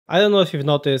I don't know if you've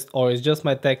noticed, or it's just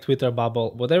my tech Twitter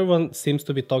bubble, but everyone seems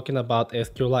to be talking about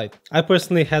SQLite. I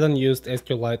personally hadn't used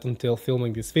SQLite until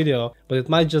filming this video, but it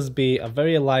might just be a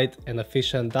very light and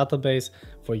efficient database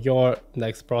for your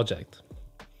next project.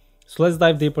 So let's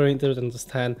dive deeper into it and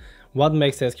understand what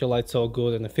makes SQLite so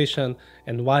good and efficient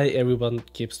and why everyone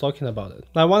keeps talking about it.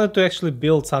 Now, I wanted to actually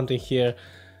build something here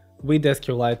with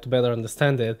SQLite to better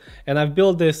understand it, and I've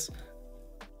built this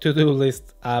ToDo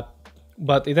List app,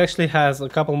 but it actually has a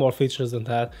couple more features than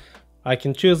that. I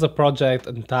can choose a project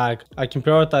and tag, I can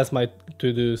prioritize my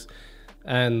to-dos,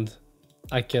 and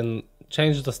I can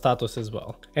change the status as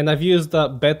well. And I've used the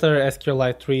better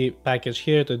SQLite 3 package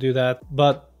here to do that,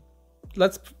 but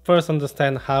let's first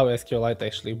understand how SQLite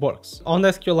actually works. On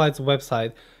SQLite's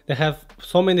website, they have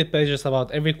so many pages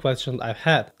about every question I've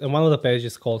had, and one of the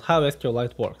pages is called How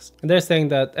SQLite Works. And they're saying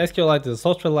that SQLite is a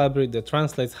software library that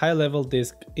translates high-level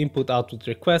disk input-output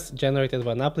requests generated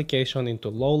by an application into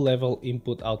low-level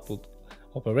input-output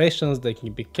operations that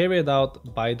can be carried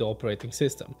out by the operating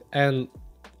system. And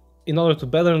in order to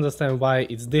better understand why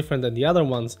it's different than the other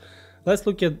ones, let's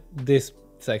look at this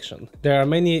section. There are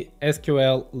many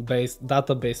SQL-based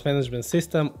database management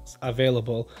systems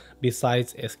available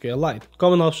besides SQLite.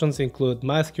 Common options include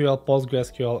MySQL,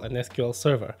 PostgreSQL, and SQL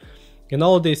Server. In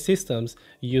all of these systems,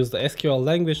 you use the SQL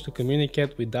language to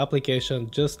communicate with the application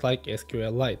just like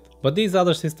SQLite. But these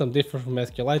other systems differ from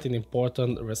SQLite in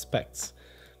important respects.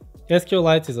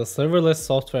 SQLite is a serverless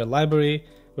software library,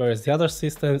 whereas the other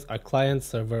systems are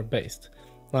client-server based.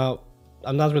 Now,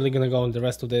 I'm not really going to go on the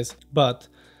rest of this, but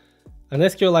an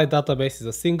SQLite database is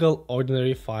a single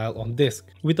ordinary file on disk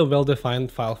with a well-defined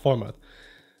file format.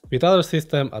 With other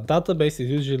systems, a database is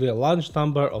usually a large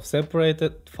number of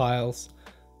separated files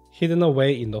hidden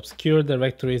away in obscure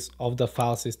directories of the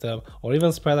file system or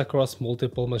even spread across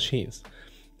multiple machines.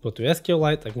 But with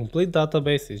SQLite, a complete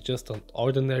database is just an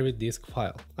ordinary disk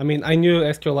file. I mean, I knew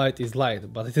SQLite is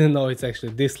light, but I didn't know it's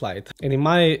actually this light. And in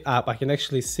my app, I can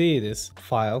actually see this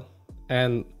file,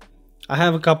 and I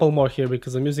have a couple more here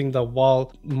because I'm using the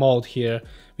wall mode here,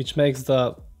 which makes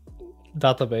the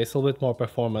database a little bit more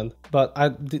performant. But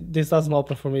this doesn't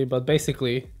open for me, but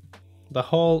basically the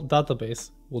whole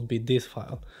database would be this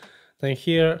file. Then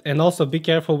here, and also be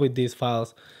careful with these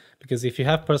files, because if you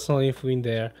have personal info in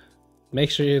there,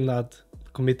 make sure you're not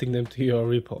committing them to your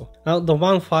repo. Now, the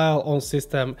one file on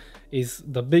system is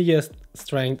the biggest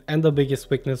strength and the biggest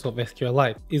weakness of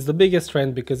SQLite. It's the biggest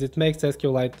strength because it makes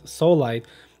SQLite so light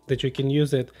that you can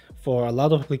use it for a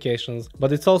lot of applications,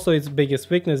 but it's also its biggest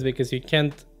weakness because you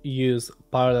can't use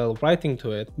parallel writing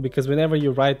to it, because whenever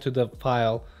you write to the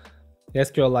file,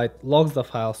 SQLite logs the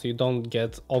file so you don't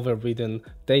get overridden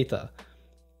data.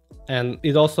 And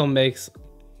it also makes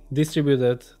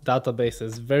distributed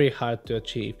databases very hard to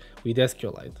achieve with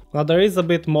SQLite. Now, there is a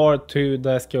bit more to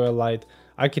the SQLite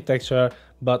architecture,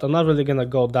 but I'm not really gonna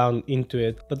go down into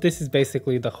it. But this is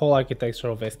basically the whole architecture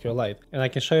of SQLite, and I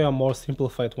can show you a more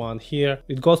simplified one here.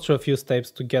 It goes through a few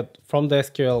steps to get from the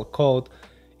SQL code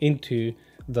into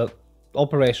the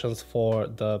operations for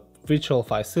the virtual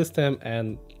file system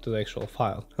and to the actual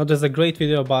file. Now, there's a great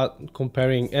video about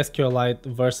comparing SQLite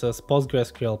versus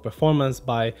PostgreSQL performance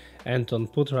by Anton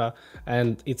Putra,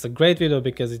 and it's a great video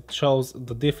because it shows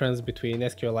the difference between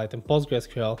SQLite and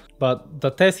PostgreSQL. But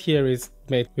the test here is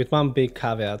made with one big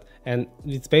caveat, and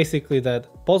it's basically that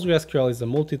PostgreSQL is a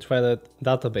multi-threaded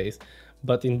database,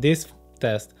 but in this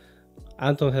test,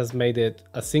 Anton has made it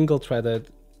a single-threaded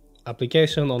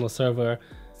application on a server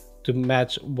to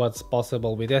match what's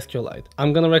possible with SQLite.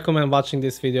 I'm gonna recommend watching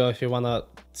this video if you wanna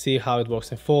see how it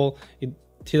works in full. He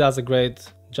does a great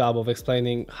job of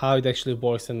explaining how it actually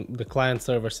works in the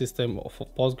client-server system of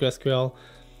PostgreSQL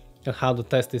and how the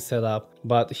test is set up.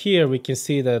 But here we can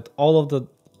see that all of the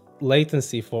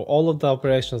latency for all of the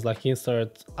operations like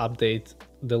insert, update,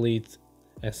 delete,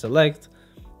 and select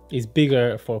is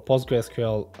bigger for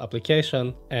PostgreSQL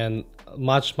application and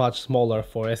much smaller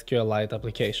for SQLite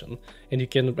application. And you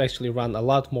can actually run a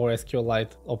lot more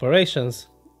SQLite operations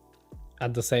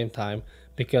at the same time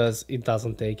because it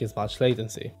doesn't take as much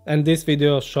latency. And this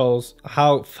video shows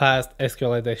how fast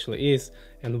SQLite actually is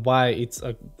and why it's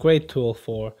a great tool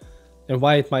for, and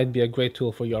why it might be a great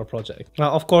tool for your project.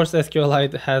 Now, of course,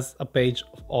 SQLite has a page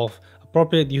of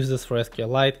appropriate uses for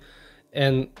SQLite,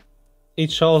 and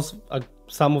it shows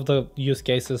some of the use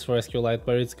cases for SQLite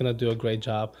where it's gonna do a great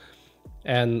job,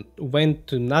 and when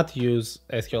to not use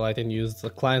SQLite and use the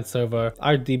client server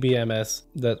RDBMS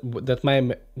that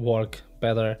might work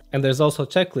better. And there's also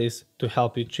checklists to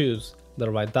help you choose the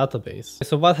right database.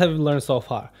 So what have we learned so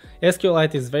far?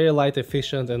 SQLite is very light,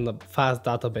 efficient, and a fast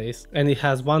database, and it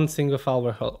has one single file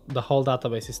where the whole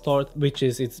database is stored, which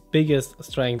is its biggest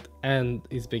strength and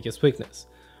its biggest weakness.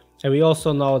 And we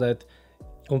also know that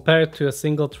compared to a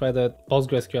single-threaded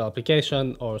PostgreSQL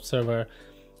application or server,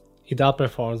 it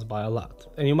outperforms by a lot.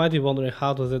 And you might be wondering,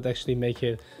 how does it actually make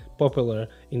it popular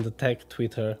in the tech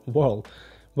Twitter world?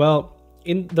 Well,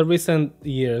 in the recent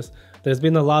years, there's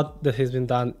been a lot that has been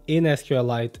done in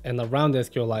SQLite and around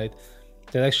SQLite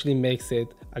that actually makes it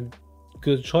a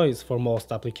good choice for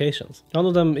most applications. One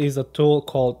of them is a tool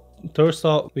called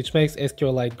ToDo, which makes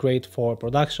SQLite great for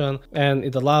production, and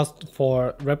it allows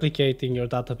for replicating your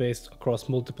database across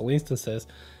multiple instances,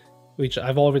 which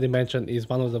I've already mentioned is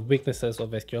one of the weaknesses of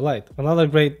SQLite. Another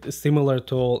great similar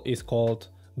tool is called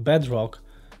Bedrock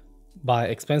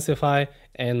by Expensify,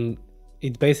 and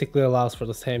it basically allows for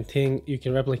the same thing. You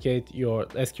can replicate your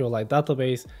SQLite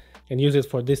database and use it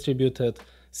for distributed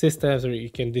systems, or you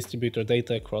can distribute your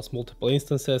data across multiple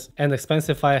instances. And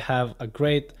Expensify have a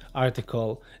great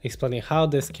article explaining how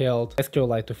they scaled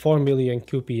SQLite to 4 million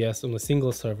QPS on a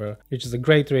single server, which is a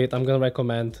great read. I'm gonna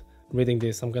recommend reading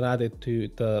this. I'm gonna add it to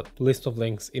the list of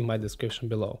links in my description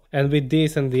below. And with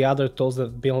this and the other tools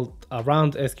that built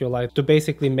around SQLite to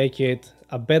basically make it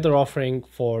a better offering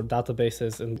for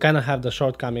databases and kind of have the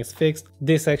shortcomings fixed,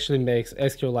 this actually makes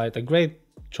SQLite a great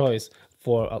choice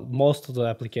for most of the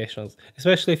applications,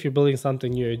 especially if you're building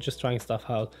something new, you're just trying stuff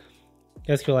out.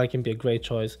 SQLite can be a great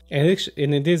choice, and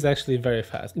it is actually very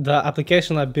fast. The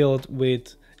application I built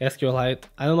with SQLite,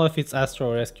 I don't know if it's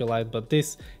Astro or SQLite, but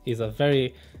this is a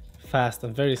very fast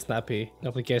and very snappy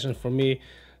application for me.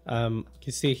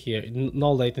 You see here,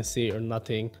 no latency or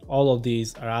nothing. All of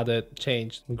these are added,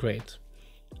 changed, great.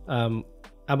 I'm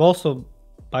also,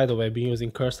 by the way, been using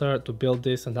Cursor to build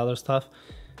this and other stuff.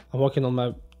 I'm working on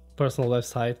my personal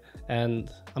website,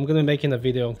 and I'm gonna be making a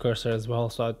video on Cursor as well,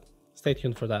 so stay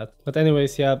tuned for that. But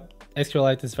anyways, yeah,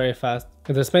 SQLite is very fast,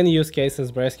 and there's many use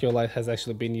cases where SQLite has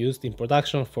actually been used in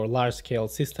production for large-scale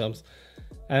systems.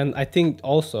 And I think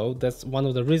also that's one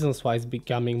of the reasons why it's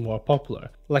becoming more popular.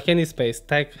 Like any space,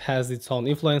 tech has its own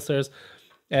influencers,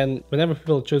 and whenever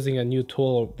people are choosing a new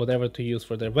tool or whatever to use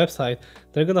for their website,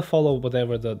 they're gonna follow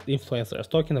whatever the influencer is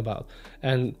talking about.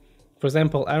 And for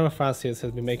example, Aaron Francis has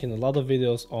been making a lot of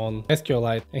videos on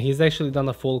SQLite, and he's actually done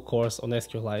a full course on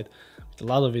SQLite with a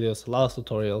lot of videos, a lot of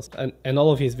tutorials, and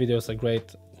all of his videos are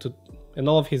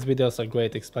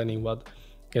great explaining what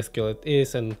SQLite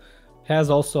is, and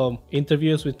has also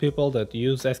interviews with people that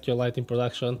use SQLite in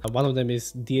production. One of them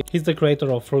is he's the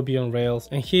creator of Ruby on Rails,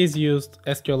 and he's used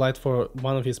SQLite for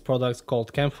one of his products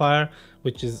called Campfire,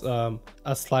 which is a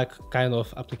Slack kind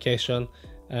of application,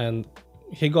 and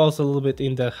he goes a little bit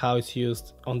into how it's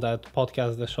used on that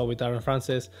podcast, the show with Aaron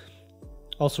Francis.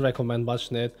 Also recommend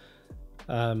watching it.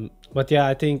 But yeah,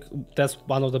 I think that's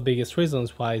one of the biggest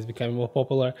reasons why it's becoming more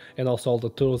popular, and also all the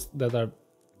tools that are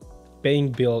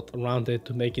being built around it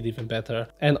to make it even better.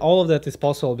 And all of that is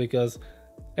possible because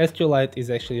SQLite is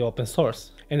actually open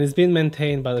source, and it's been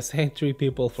maintained by the same 3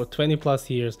 people for 20 plus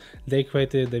years. They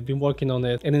created it, they've been working on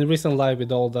it, and in recent life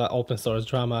with all the open source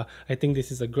drama, I think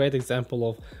this is a great example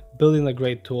of building a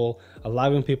great tool,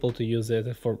 allowing people to use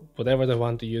it for whatever they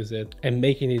want to use it, and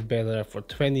making it better for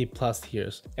 20 plus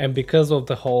years. And because of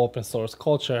the whole open source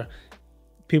culture,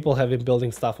 people have been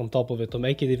building stuff on top of it to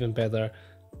make it even better.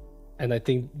 And I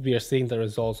think we are seeing the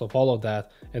results of all of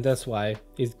that, and that's why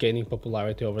it's gaining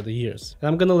popularity over the years. And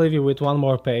I'm gonna leave you with one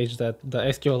more page that the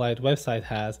SQLite website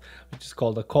has, which is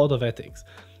called the Code of Ethics.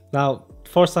 Now,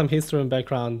 for some history and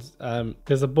background,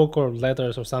 there's a book or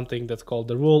letters or something that's called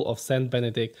the Rule of Saint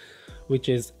Benedict, which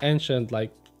is ancient,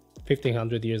 like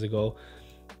 1500 years ago.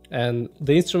 And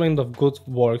the instrument of good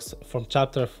works from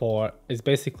chapter 4 is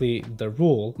basically the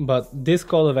rule, but this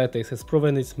code of ethics has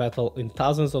proven its mettle in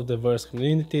thousands of diverse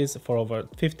communities for over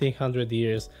 1500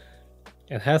 years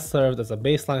and has served as a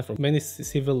baseline for many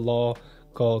civil law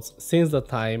codes since the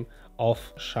time of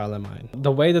Charlemagne.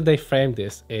 The way that they frame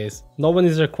this is no one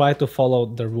is required to follow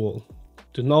the rule,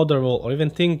 to know the rule, or even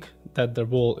think that the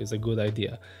rule is a good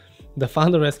idea. The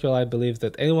founder of SQLite believes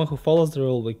that anyone who follows the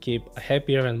rule will keep a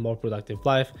happier and more productive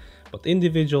life, but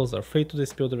individuals are free to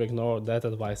dispute or ignore that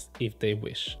advice if they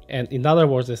wish. And in other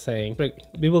words, they're saying,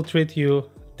 we will treat you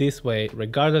this way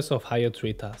regardless of how you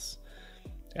treat us.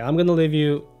 And I'm gonna leave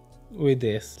you with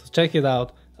this. So check it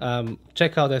out.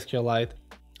 Check out SQLite.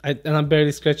 And I'm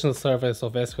barely scratching the surface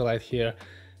of SQLite here.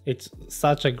 It's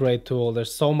such a great tool.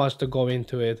 There's so much to go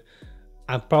into it.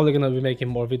 I'm probably going to be making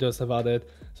more videos about it,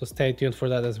 so stay tuned for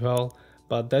that as well.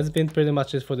 But that's been pretty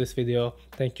much it for this video.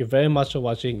 Thank you very much for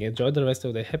watching. Enjoy the rest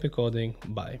of the day. Happy coding.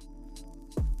 Bye.